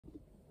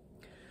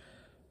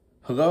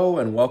Hello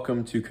and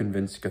welcome to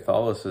Convinced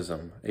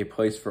Catholicism, a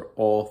place for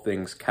all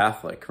things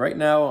Catholic. Right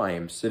now I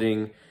am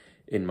sitting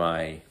in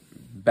my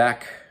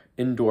back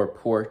indoor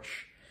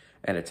porch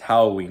and it's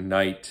Halloween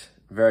night,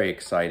 very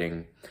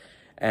exciting.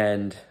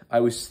 And I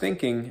was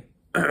thinking,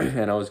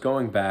 and I was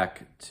going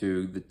back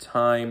to the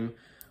time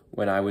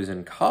when I was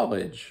in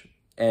college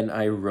and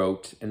I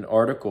wrote an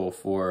article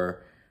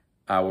for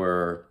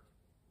our,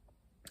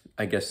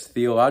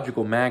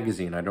 theological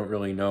magazine. I don't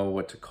really know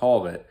what to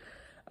call it.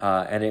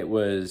 And it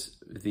was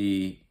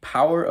The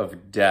Power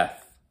of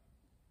Death.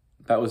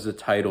 That was the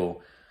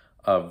title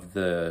of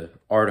the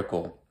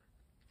article.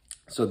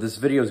 So this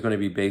video is going to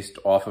be based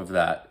off of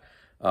that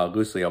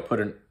loosely. I'll put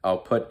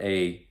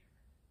a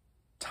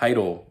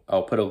title.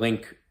 I'll put a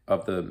link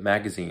of the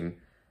magazine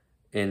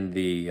in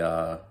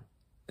the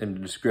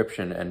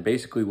description. And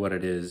basically, what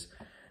it is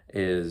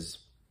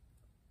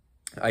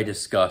I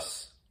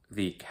discuss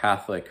the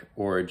Catholic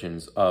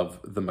origins of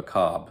the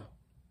macabre,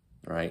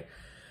 right?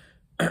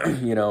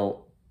 You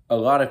know, a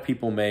lot of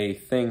people may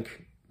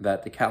think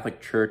that the Catholic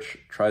Church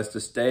tries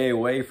to stay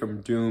away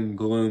from doom,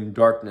 gloom,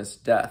 darkness,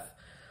 death.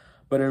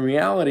 But in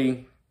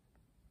reality,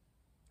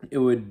 it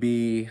would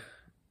be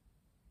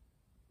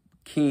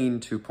keen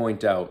to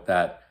point out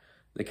that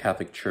the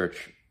Catholic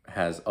Church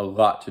has a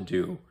lot to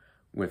do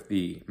with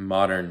the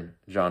modern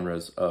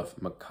genres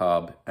of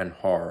macabre and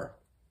horror.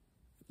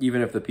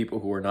 Even if the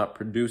people who are not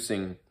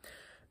producing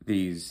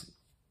these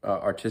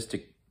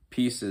artistic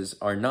pieces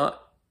are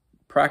not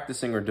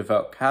practicing or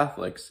devout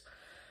Catholics,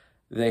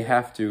 they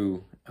have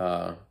to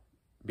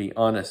be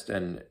honest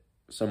and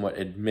somewhat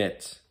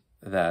admit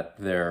that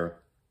their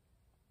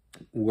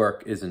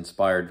work is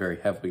inspired very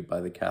heavily by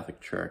the Catholic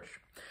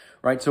Church.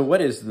 Right, so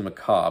what is the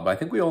macabre? I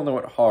think we all know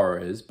what horror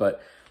is,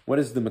 but what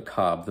is the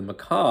macabre? The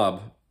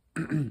macabre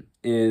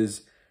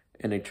is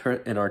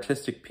an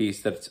artistic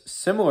piece that's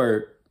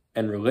similar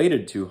and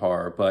related to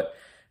horror, but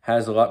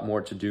has a lot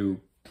more to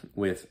do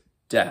with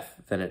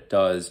death than it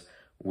does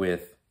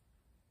with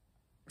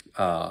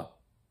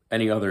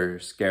any other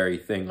scary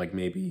thing, like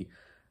maybe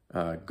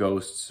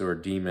ghosts or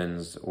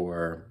demons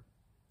or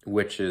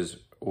witches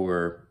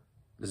or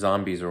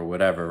zombies or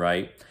whatever,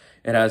 right?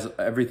 It has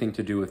everything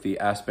to do with the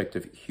aspect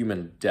of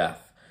human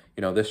death.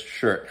 You know, this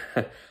shirt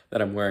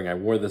that I'm wearing, I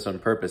wore this on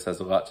purpose, has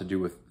a lot to do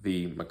with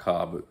the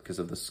macabre because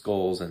of the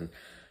skulls and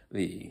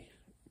the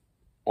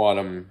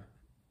autumn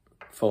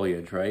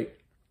foliage, right?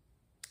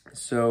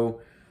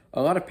 So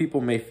a lot of people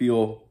may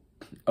feel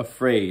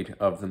afraid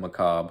of the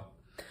macabre,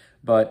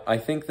 but I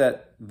think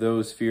that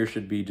those fears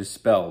should be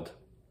dispelled.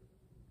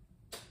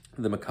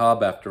 The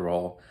macabre, after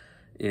all,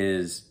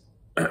 is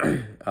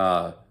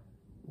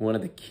one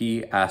of the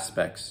key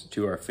aspects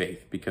to our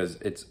faith because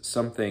it's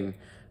something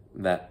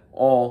that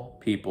all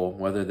people,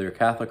 whether they're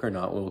Catholic or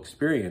not, will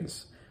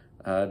experience.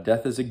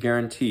 Death is a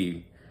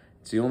guarantee.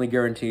 It's the only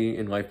guarantee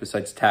in life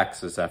besides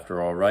taxes,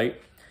 after all,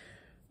 right?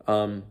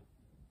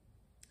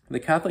 The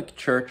Catholic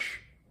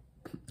Church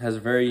has a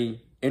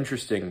very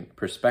interesting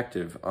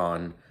perspective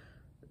on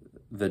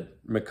the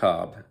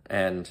macabre,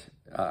 and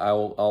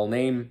I'll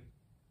name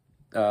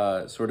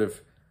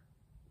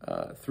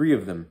three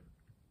of them.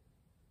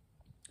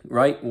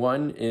 Right,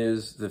 one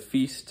is the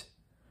feast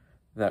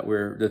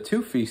the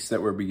two feasts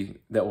that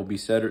will be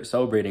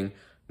celebrating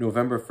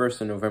November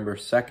 1st and November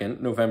 2nd.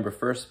 November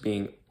 1st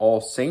being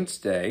All Saints'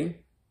 Day,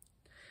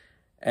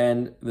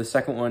 and the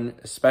second one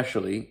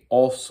especially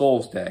All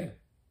Souls' Day.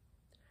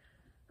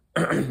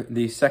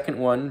 The second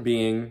one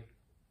being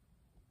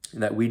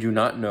that we do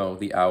not know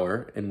the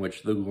hour in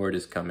which the Lord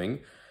is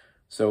coming.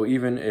 So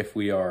even if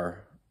we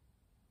are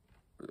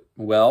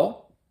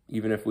well,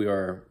 even if we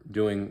are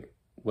doing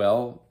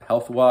well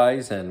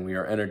health-wise and we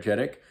are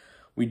energetic,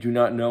 we do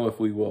not know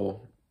if we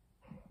will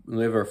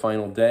live our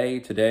final day,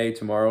 today,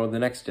 tomorrow, the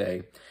next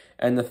day.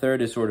 And the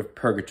third is sort of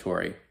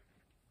purgatory,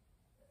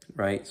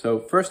 right? So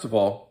first of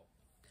all,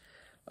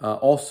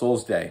 All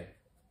Souls' Day,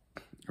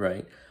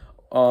 right?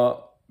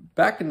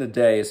 Back in the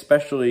day,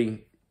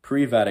 especially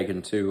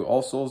pre-Vatican II,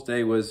 All Souls'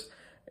 Day was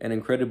an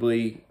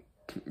incredibly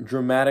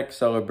dramatic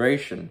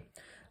celebration.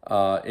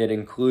 It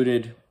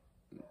included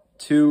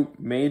two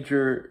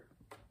major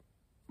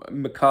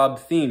macabre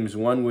themes.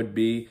 One would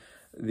be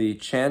the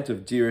chant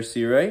of Dies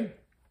Irae,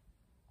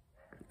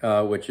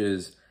 which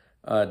is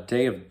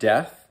Day of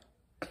Death,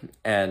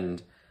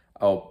 and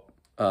I'll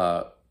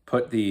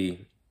put the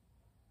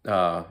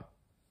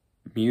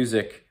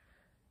music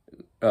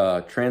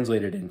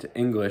translated into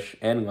English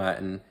and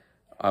Latin.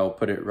 I'll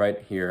put it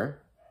right here.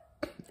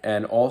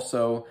 And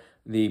also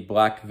the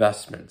black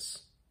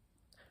vestments.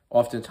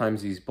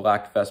 Oftentimes these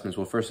black vestments,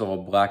 well, first of all,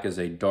 black is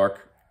a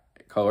dark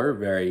color,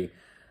 very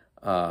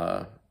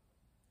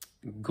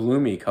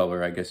gloomy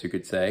color, I guess you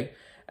could say.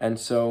 And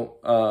so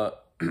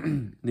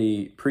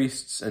the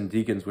priests and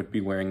deacons would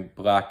be wearing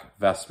black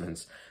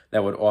vestments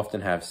that would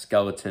often have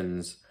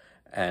skeletons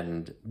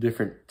and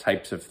different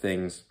types of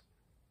things.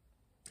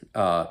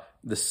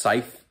 The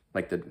scythe,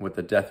 like what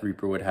the Death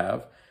Reaper would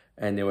have,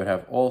 and they would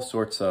have all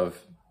sorts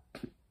of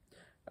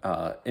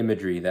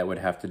imagery that would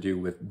have to do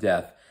with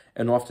death.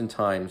 And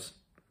oftentimes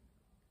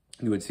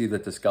You would see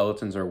that the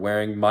skeletons are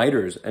wearing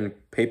mitres and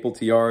papal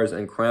tiaras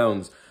and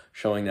crowns,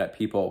 showing that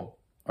people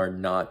are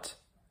not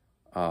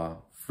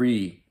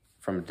free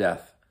from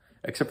death,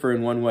 except for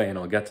in one way, and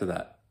I'll get to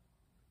that.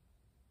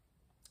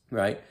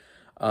 Right?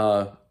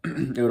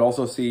 It would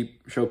also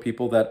show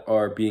people that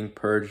are being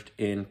purged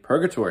in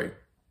purgatory.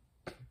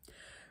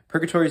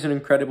 Purgatory is an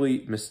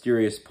incredibly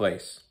mysterious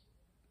place,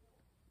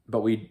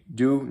 but we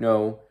do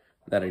know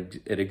that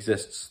it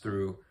exists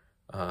through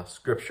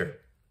Scripture.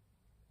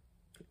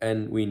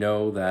 And we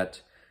know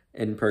that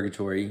in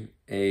purgatory,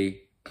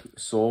 a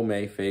soul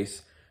may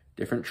face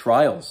different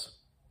trials.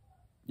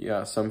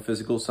 Yeah, some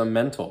physical, some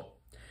mental.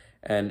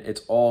 And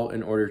it's all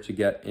in order to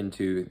get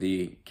into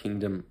the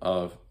kingdom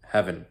of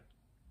heaven.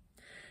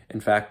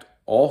 In fact,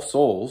 all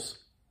souls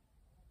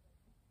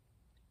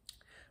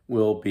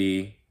will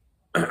be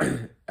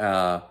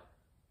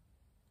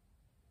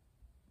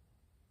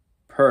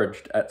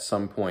purged at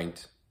some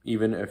point.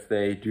 Even if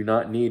they do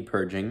not need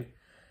purging,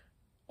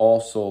 all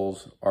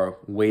souls are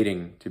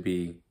waiting to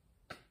be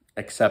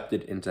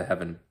accepted into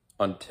heaven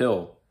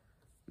until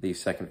the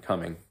second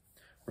coming,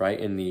 right?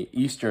 In the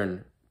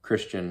Eastern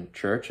Christian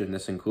Church, and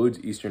this includes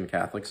Eastern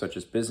Catholics, such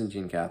as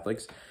Byzantine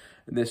Catholics,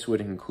 this would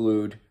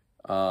include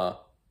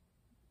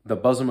the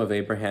bosom of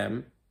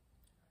Abraham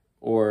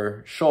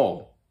or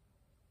Sheol,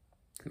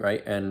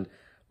 right? And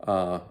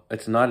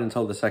it's not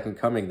until the second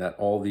coming that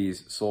all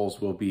these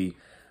souls will be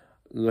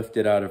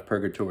lifted out of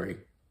purgatory,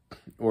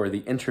 or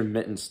the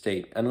intermittent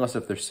state, unless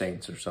if they're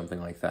saints or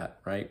something like that,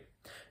 right?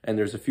 And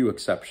there's a few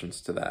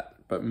exceptions to that,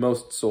 but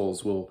most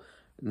souls will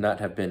not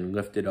have been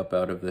lifted up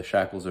out of the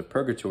shackles of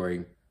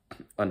purgatory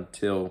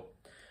until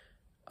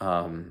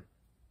the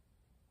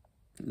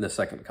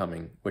second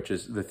coming, which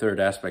is the third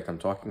aspect I'm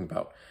talking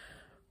about.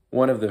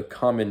 One of the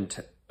common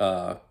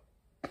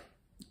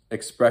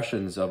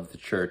expressions of the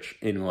church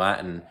in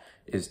Latin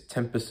is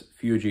tempus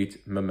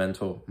fugit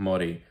memento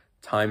mori.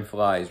 Time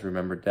flies,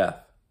 remember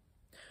death.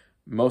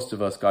 Most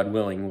of us, God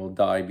willing, will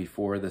die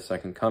before the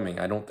second coming.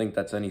 I don't think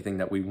that's anything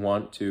that we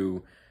want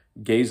to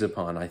gaze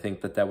upon. I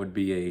think that would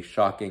be a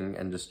shocking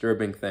and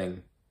disturbing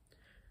thing.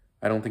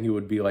 I don't think it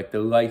would be like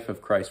the life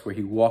of Christ where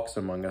he walks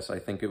among us. I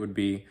think it would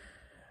be,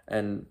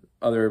 and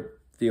other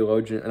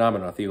theologians, and I'm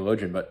not a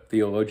theologian, but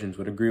theologians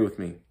would agree with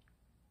me.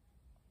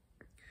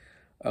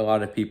 A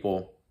lot of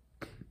people,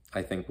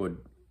 I think, would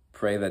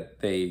pray that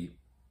they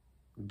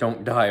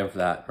don't die of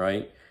that,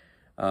 right?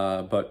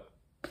 But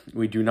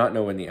we do not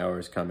know when the hour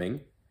is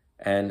coming,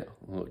 and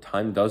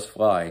time does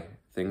fly.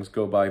 Things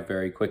go by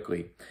very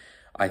quickly.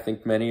 I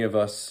think many of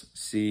us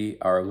see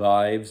our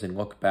lives and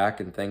look back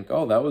and think,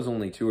 oh, that was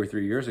only 2 or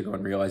 3 years ago,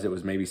 and realize it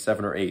was maybe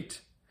 7 or 8,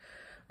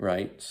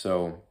 right?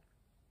 So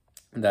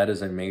that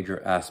is a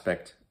major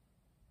aspect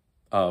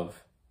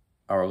of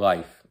our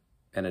life,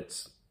 and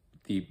it's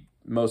the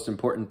most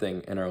important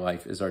thing in our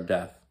life is our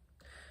death,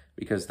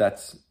 because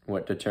that's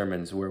what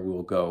determines where we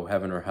will go,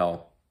 heaven or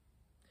hell.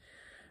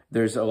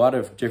 There's a lot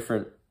of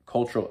different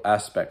cultural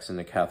aspects in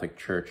the Catholic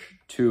Church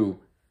to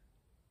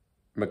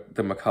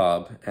the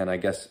macabre, and I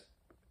guess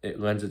it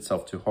lends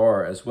itself to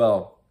horror as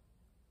well.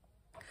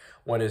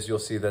 One is you'll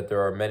see that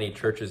there are many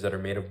churches that are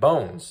made of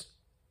bones,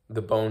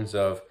 the bones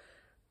of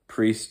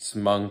priests,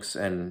 monks,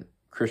 and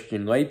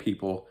Christian lay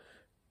people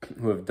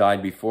who have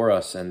died before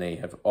us, and they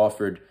have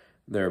offered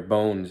their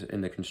bones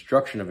in the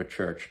construction of a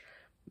church.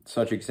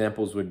 Such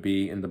examples would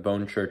be in the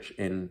Bone Church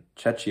in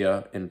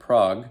Czechia in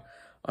Prague.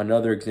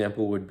 Another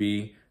example would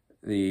be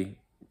the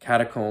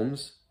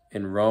catacombs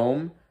in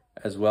Rome,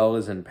 as well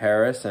as in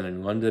Paris and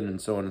in London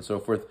and so on and so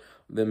forth.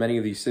 Many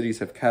of these cities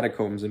have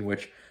catacombs in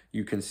which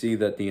you can see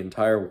that the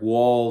entire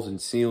walls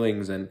and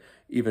ceilings and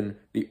even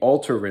the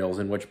altar rails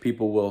in which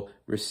people will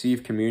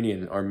receive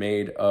communion are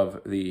made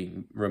of the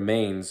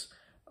remains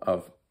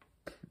of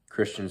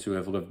Christians who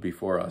have lived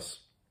before us.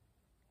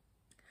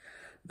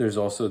 There's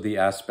also the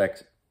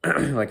aspect,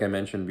 like I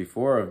mentioned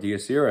before, of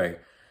Dies Irae,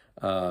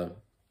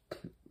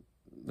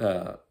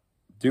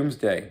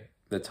 doomsday,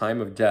 the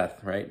time of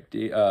death, right?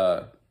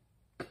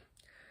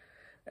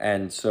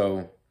 And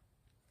so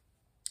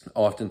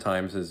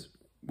oftentimes as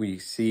we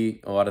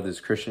see a lot of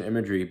this Christian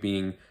imagery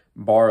being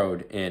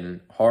borrowed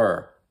in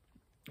horror,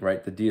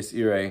 right? The Dies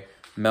Irae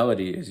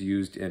melody is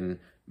used in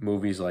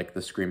movies like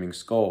The Screaming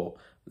Skull,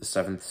 The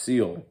Seventh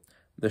Seal,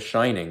 The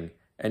Shining,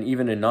 and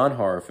even in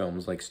non-horror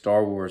films like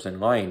Star Wars and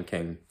Lion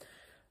King.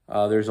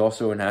 There's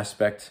also an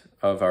aspect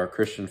of our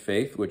Christian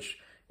faith which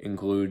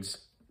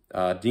includes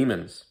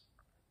demons,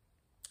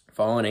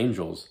 fallen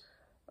angels,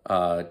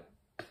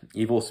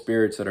 evil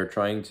spirits that are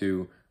trying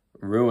to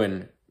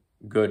ruin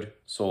good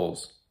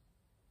souls.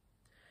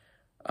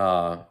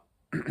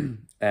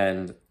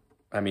 And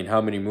I mean,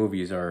 how many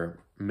movies are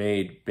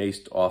made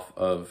based off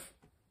of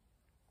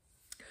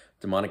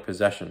demonic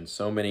possession?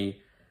 So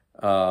many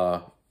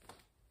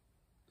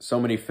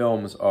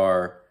films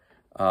are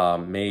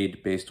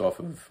made based off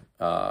of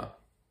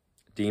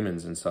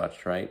demons and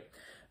such, right?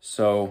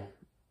 So,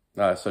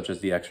 such as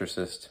The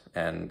Exorcist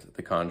and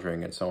The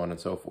Conjuring and so on and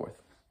so forth.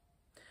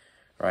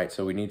 Right,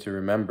 so we need to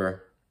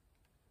remember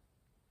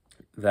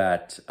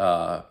that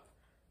a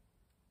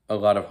a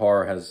lot of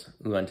horror has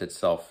lent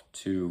itself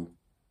to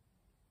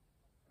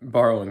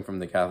borrowing from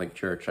the Catholic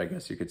Church, I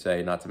guess you could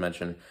say, not to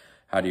mention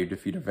how do you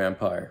defeat a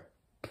vampire?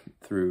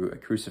 Through a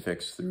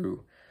crucifix,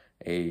 through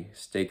a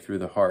stake through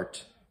the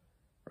heart,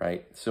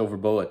 right? Silver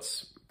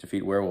bullets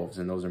defeat werewolves,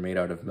 and those are made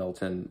out of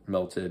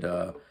melted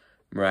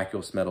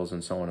miraculous metals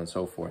and so on and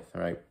so forth,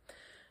 right?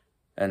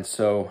 And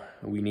so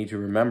we need to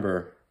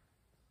remember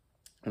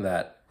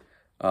that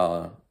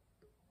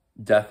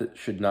death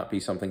should not be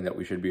something that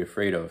we should be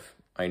afraid of.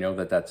 I know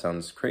that that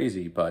sounds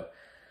crazy, but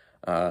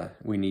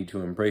we need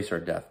to embrace our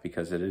death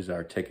because it is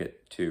our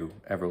ticket to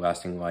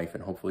everlasting life,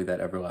 and hopefully that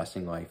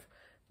everlasting life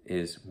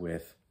is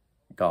with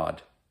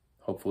God.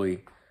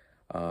 Hopefully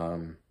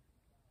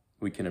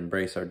we can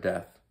embrace our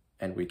death,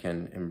 and we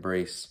can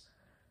embrace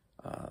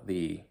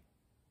the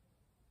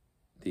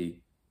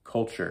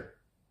culture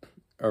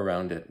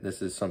around it.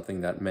 This is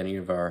something that many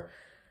of our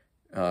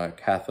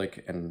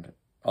Catholic and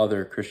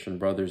other Christian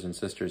brothers and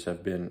sisters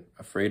have been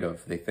afraid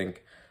of. They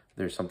think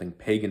there's something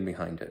pagan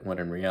behind it, when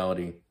in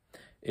reality,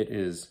 it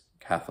is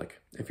Catholic.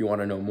 If you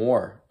want to know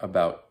more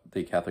about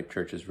the Catholic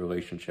Church's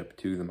relationship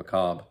to the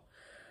macabre,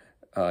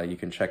 you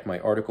can check my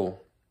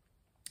article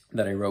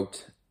that I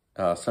wrote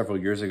several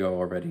years ago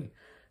already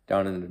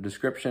down in the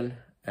description,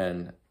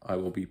 and I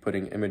will be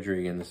putting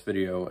imagery in this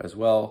video as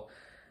well.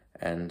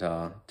 And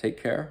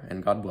take care,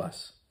 and God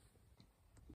bless.